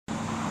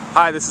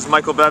Hi, this is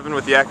Michael Bevan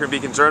with the Akron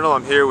Beacon-Journal.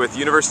 I'm here with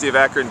University of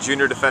Akron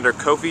junior defender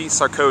Kofi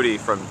Sarkodie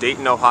from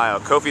Dayton, Ohio.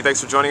 Kofi, thanks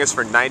for joining us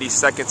for 90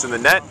 seconds in the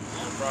net. No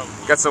problem.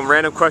 Got some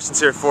random questions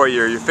here for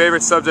you. Your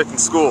favorite subject in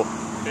school?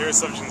 Favorite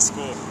subject in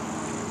school?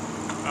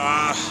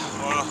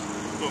 Well,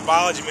 I'm a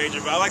biology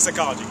major, but I like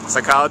psychology.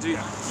 Psychology?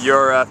 Yeah.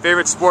 Your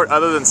favorite sport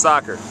other than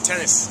soccer?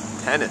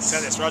 Tennis. Tennis.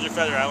 Tennis. Roger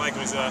Federer. I like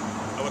him.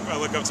 I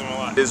look up to him a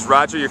lot. Is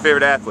Roger your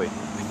favorite athlete?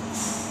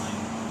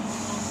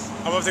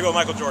 I'm going to go with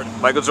Michael Jordan.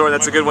 Michael Jordan,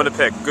 that's a good one to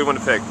pick. Good one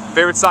to pick.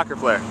 Favorite soccer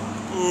player?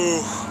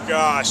 Ooh,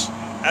 gosh.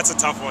 That's a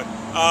tough one.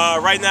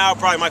 Right now,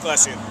 probably Michael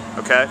Essien.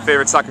 Okay.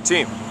 Favorite soccer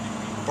team?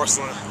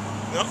 Barcelona.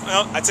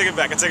 No, I take it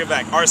back.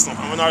 Arsenal.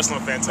 I'm an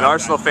Arsenal fan. An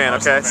Arsenal fan,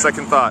 okay.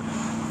 Second thought.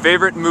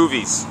 Favorite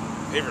movies?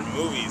 Favorite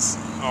movies?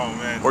 Oh,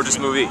 man. Or just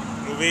movie?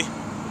 Movie?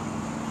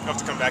 I'll have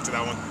to come back to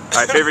that one. All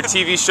right, favorite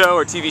TV show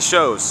or TV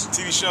shows?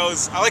 TV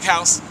shows. I like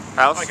House.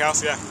 House? I like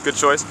House, yeah. Good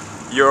choice.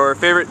 Your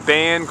favorite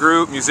band,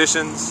 group,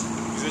 musicians?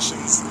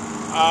 Musicians.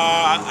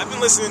 I've been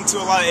listening to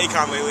a lot of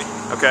Akon lately.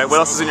 Okay, what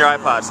else is in your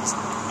iPod?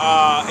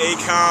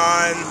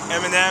 Akon,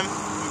 Eminem.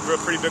 I'm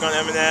pretty big on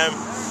Eminem.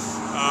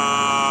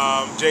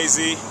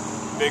 Jay-Z,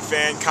 big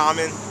fan.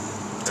 Common,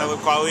 Talib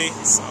Kweli.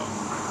 So.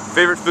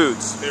 Favorite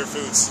foods? Favorite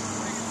foods.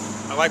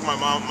 I like my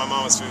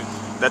mama's food.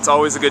 That's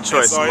always a good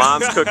choice.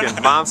 Mom's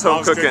cooking. Mom's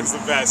home cooking. Mom's the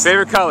best.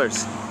 Favorite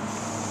colors?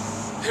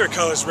 Favorite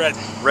color is red.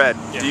 Red.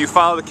 Yeah. Do you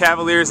follow the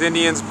Cavaliers,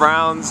 Indians,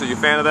 Browns? Are you a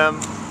fan of them?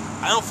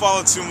 I don't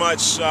follow too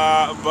much,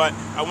 but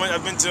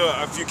I've been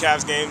to a few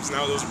Cavs games, and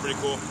those are pretty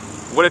cool.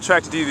 What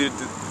attracted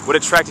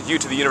you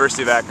to the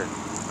University of Akron?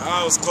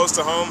 It was close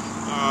to home.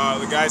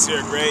 The guys here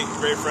are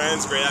great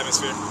friends, great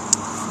atmosphere.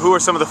 Who are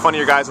some of the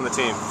funnier guys on the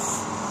team?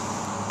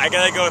 I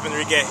gotta go with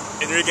Enrique.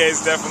 Enrique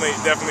is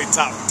definitely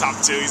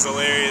top two. He's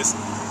hilarious,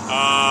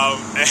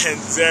 and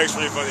Zarek's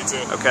pretty funny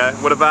too. Okay.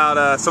 What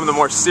about some of the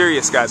more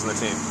serious guys on the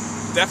team?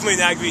 Definitely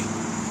Nagby.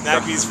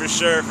 Nagby's for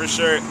sure.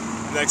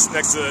 Next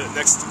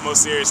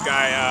most serious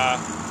guy.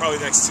 Probably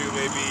next to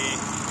maybe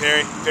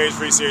Perry. Perry's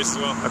pretty serious as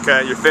well.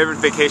 Okay. Your favorite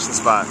vacation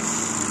spot?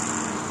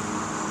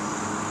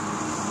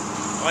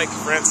 I like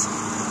France.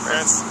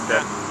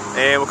 Okay. Yeah.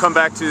 And we'll come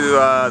back to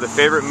the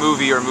favorite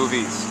movie or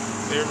movies.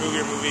 Favorite movie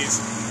or movies?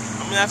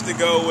 I'm gonna have to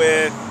go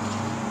with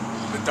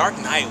The Dark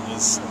Knight.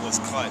 Was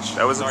clutch.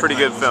 That was a pretty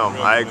good film.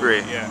 I agree.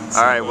 Yeah.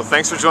 All right. Well,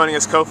 thanks for joining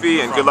us,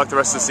 Kofi, and good luck the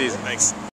rest of the season. Thanks.